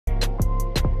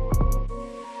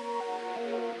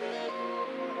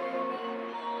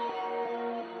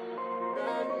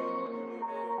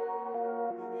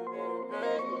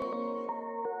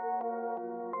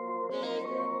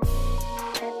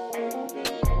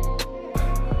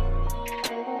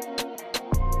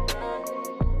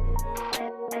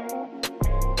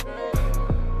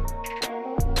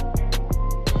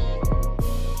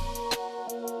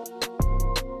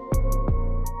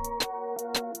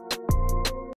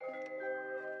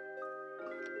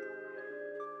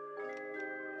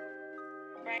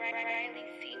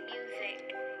Music.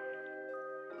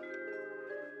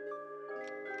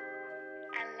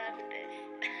 I love this.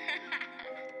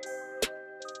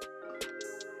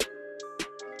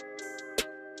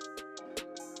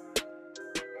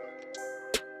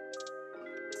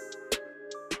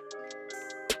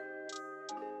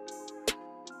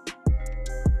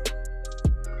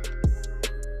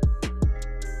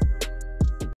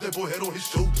 That boy head on his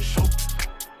shoulder.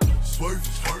 Swerve,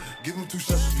 give him 2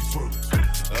 shots if he twirling.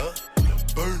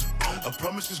 Burn him. I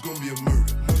promise it's gonna be a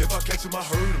murder. If I catch him, I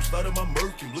heard him. Slide him, I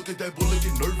murk him. Look at that boy,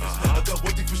 get nervous. I got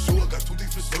one thing for sure, I got 2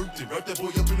 things for certain. Wrap that boy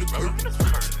up in the curtain.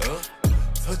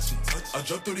 Touch it. I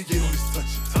dropped 38 on this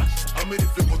touch it. I made it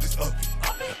flip on this up.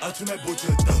 I turn that boy to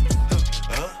a thumpy.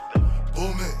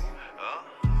 Bull man.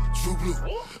 True blue,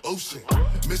 ocean,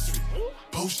 mystery,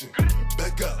 potion,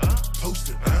 back up,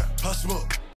 toasting, pop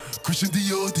smoke, Christian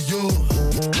Dior.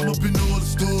 I'm up in all the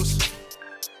stores.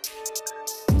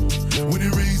 When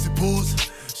it rains, it pours.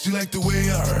 She like the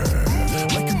way I heard.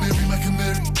 Like a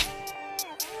Mary.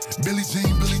 Billie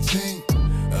Jean.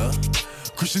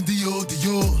 Christian Dior.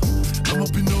 I'm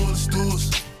up in all the stores.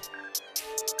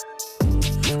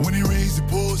 When it rains, it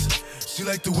pours. She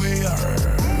like the way I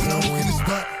heard. When I walk in the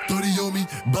spot, 30 on me.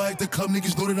 Buy at the club,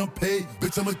 niggas know that I'm paid.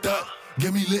 Bitch, I'm a thot.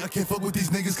 Get me lit, I can't fuck with these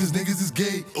niggas, cause niggas is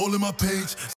gay. All in my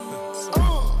page.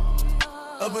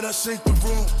 Up and I shake the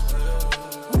room.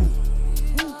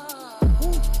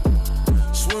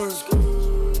 Swerve.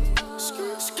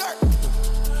 Skirt.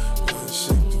 Go ahead and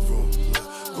shake the room.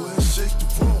 Go ahead and shake the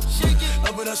room.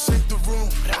 Up and I shake the room.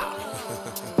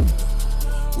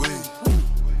 Wait.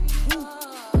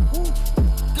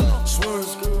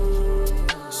 Swerve. Go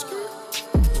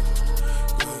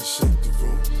ahead and shake the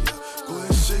room. Go ahead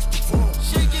and shake the room.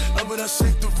 How about I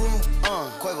shake the room?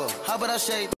 Quavo, how about I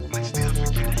shake? Nigga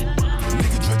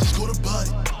tried to score the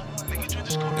body.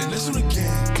 And that's on the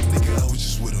game. Nigga, I was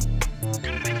just with him.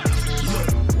 Look,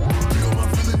 all my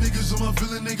villain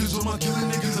niggas, all my killing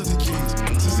niggas are the kings.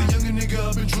 Since a younger nigga,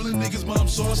 I've been drilling niggas, but I'm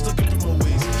so I stuck up in my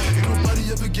ways. Ain't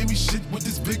nobody ever gave me shit with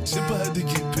this big chip, I had to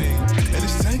get paid. And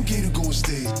it's 10K to go on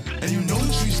stage. And you know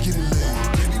the streets getting laid.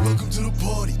 Baby, welcome to the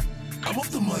party. I'm off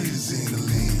the Myers and the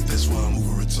lean. That's why I'm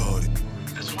over retarded.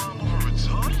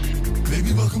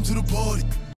 Baby, welcome to the party.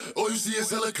 All you see is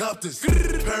helicopters,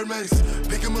 paramedics,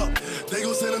 pick him up, they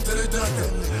gon' send him to the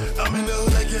doctor. I'm in the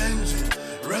hood like an engine,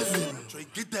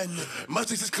 revving, get that nigga. My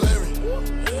chicks is clearing,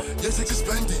 your chicks is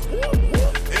spending.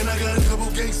 And I got a couple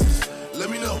gangsters, let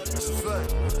me know, that's a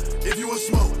fact. If you want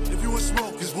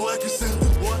smoke, cause boy I can send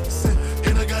them.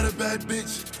 And I got a bad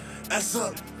bitch, ass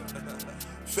up,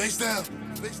 face down.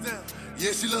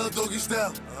 Yeah, she love doggy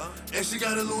style, and she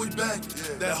got a Louis bag,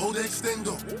 that whole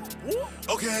extendo.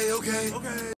 Okay. All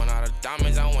the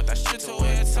diamonds, I want that shit to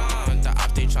wear time. The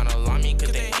op, they tryna lie me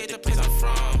cause they hate the place I'm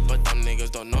from. But them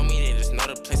niggas don't know me, they just know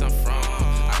the place I'm from.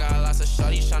 I got lots of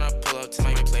shorties tryna pull up to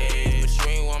my place, but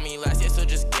you ain't want me last year, so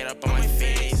just get up on my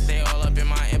face. They all up in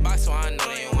my inbox, so I know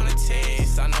they wanna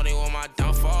taste. I know they want my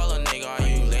downfall, a nigga, are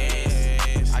you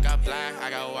lace? I got black, I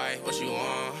got white, what you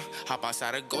want? Hop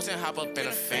outside a ghost and hop up in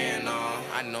a fan,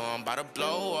 I know I'm about to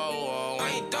blow, I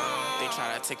ain't dumb. They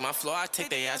try to take my floor, I take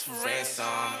their ass for ransom.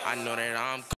 I know that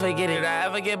I'm forget it, I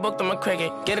ever get booked, I'ma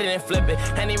cricket. Get it and flip it,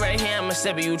 Henny right here, I'ma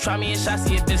sip it. You try me in shots,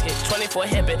 see a biscuit. 24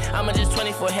 hip it, I'ma just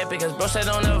 24 hip it. Cause bro said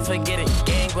don't ever forget it.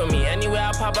 Gang with me, anywhere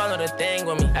I pop, I know the thing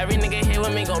with me. Every nigga here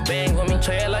with me gon' bang with me.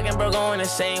 Trey luck and bro going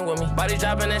insane with me. Body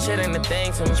dropping that shit ain't the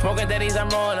thing to me. Smoking daddies, I'm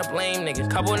rolling up lame niggas.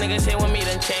 Couple niggas here with me,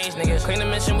 then change niggas. Clean the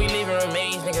mission, we leaving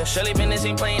remains, nigga. Surely business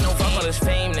ain't playing, no fuck all this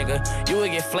fame, nigga. You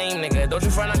would get flame, nigga. Don't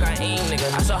you front like I aim,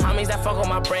 nigga. I saw homies that fuck on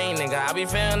my brain, nigga. I be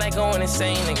feeling like going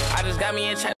insane, nigga. I just got me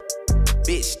in chat.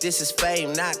 Bitch, this is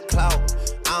fame, not clout.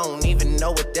 I don't even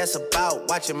know what that's about.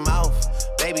 Watch your mouth.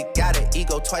 Baby got an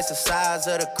ego twice the size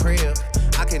of the crib.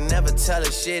 I can never tell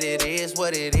a shit, it is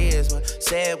what it is.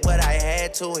 Said what I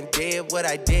had to and did what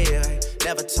I did.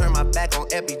 Never turn my back on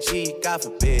FBG, God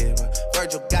forbid.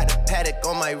 Virgil got the paddock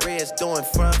on my wrist, doing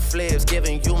front flips.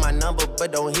 Giving you my number,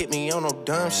 but don't hit me on no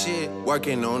dumb shit.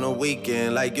 Working on the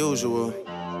weekend like usual.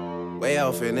 Way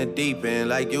off in the deep end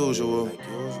like usual.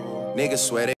 Niggas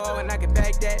swear they and I can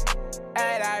take that.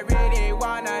 And I really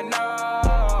wanna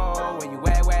know where you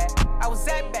at, where I was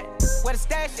at back, where the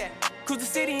stash at. Cruise the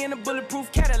city in a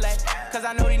bulletproof Cadillac. Cause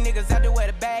I know these niggas out there where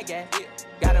the bag at.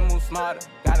 Gotta move smarter,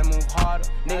 gotta move harder.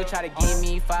 Nigga try to give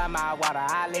me 5 mile water.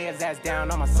 I lay his ass down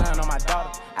on my son, on my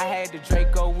daughter. I had the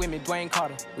Draco with me, Dwayne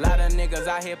Carter. Lot of niggas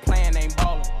out here playing, ain't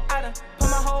ballin'. I done put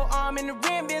my whole arm in the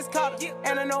rim, Vince Carter.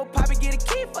 And I know Poppy get a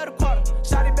key for the quarter.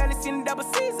 Shawty barely seen the double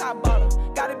C's, I bought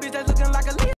her. Got a bitch that's looking like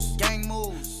a leader. Gang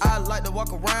moves. I like to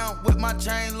walk around with my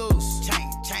chain loose. Chain.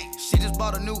 chain. She just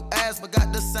bought a new ass, but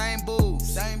got the same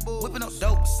boobs. Whipping up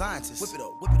dope scientists. Whip it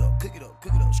up, cook it up,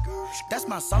 That's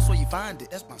my sauce where you find it.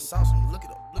 That's my sauce when you look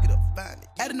it up, find it.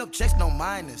 Adding up checks, no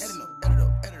minus. Add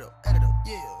it up,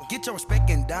 yeah. Get your respect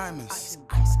in diamonds.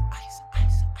 Ice.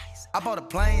 I bought a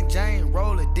plain Jane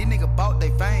roller, these niggas bought they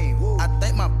fame. Woo. I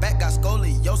think my back got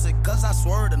scoliosis, cause I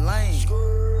swerved the lane.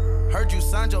 Heard you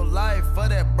signed your life for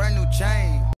that brand new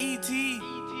chain. E.T.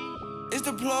 It's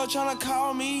the plug tryna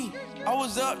call me. I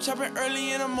was up chopping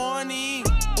early in the morning.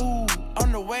 Ooh,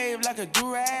 on the wave like a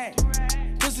do-rag.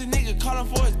 Pussy nigga calling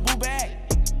for his boo bag.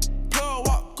 Plug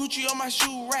walk, Gucci on my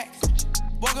shoe rack.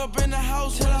 Woke up in the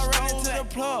house till I ran into the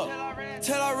plug.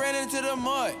 Till I ran into the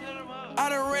mud. I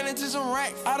done ran into some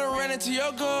racks. I done ran into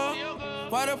your girl.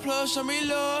 Why the plug show me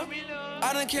love?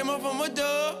 I done came up from a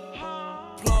dub.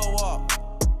 Plug walk.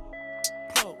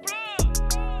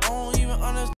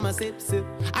 My sip.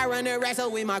 I run the racks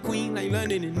up with my queen like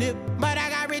London and Nip. But I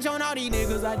got rich on all these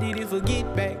niggas, I didn't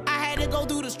forget back. I had to go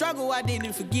through the struggle, I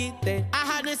didn't forget that. I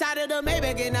hopped inside of the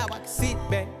Maybach and now I can sit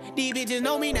back. These bitches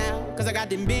know me now, cause I got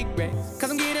them big racks. Cause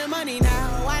I'm getting money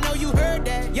now, I know you heard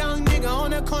that. Young nigga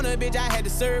on the corner, bitch, I had to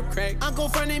serve crack. Uncle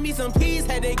fronted me some peas,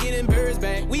 had to get them birds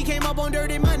back. We came up on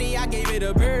dirty money, I gave it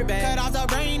a bird back. Cut off the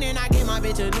brain and I gave my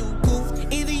bitch a new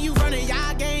coupe. Either you running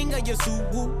y'all gang or you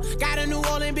Subaru. Got a New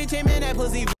Orleans bitch, and man, that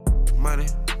pussy. Money,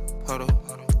 huddle,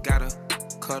 gotta,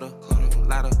 cutter,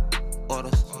 lotta,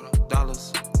 orders,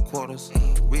 dollars, quarters,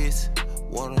 wrist,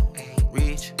 water,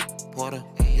 rich, porter,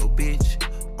 yo bitch,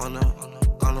 on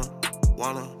gonna,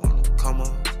 wanna, come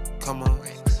on,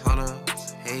 hunter,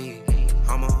 hey,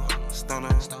 hummer,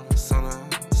 stunner, sunner,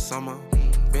 summer,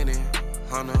 Benny,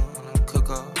 hunter,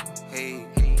 cooker, hey,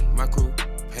 my crew,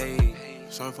 hey,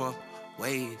 surfer,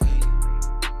 wave,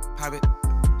 pop it,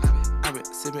 I been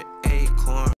sipping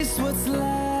acorn. What's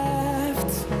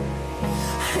left,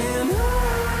 and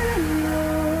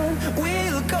on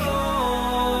we'll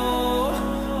go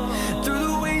through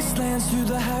the wastelands, through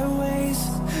the highways,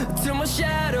 till my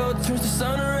shadow turns to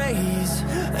sun rays.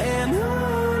 And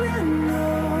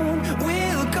on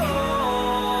we'll go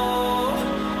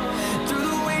through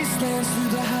the wastelands, through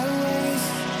the highways,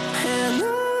 and on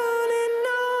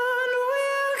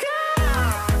we'll go.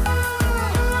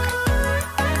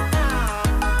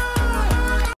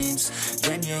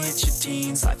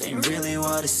 Life ain't really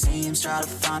what it seems. Try to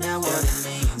find out what it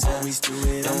means. Always do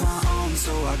it on my own,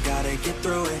 so I gotta get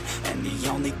through it. And the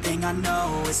only thing I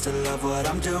know is to love what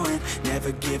I'm doing.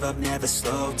 Never give up, never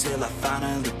slow, till I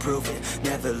finally prove it.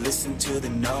 Never listen to the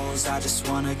no's, I just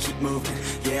wanna keep moving.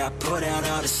 Yeah, I put out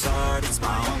all this art, it's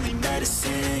my only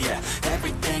medicine. Yeah,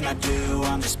 everything I do,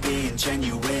 I'm just being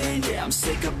genuine. Yeah, I'm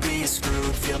sick of being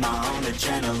screwed, feel my own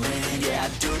adrenaline. Yeah, I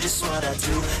do just what I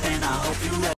do, and I hope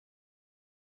you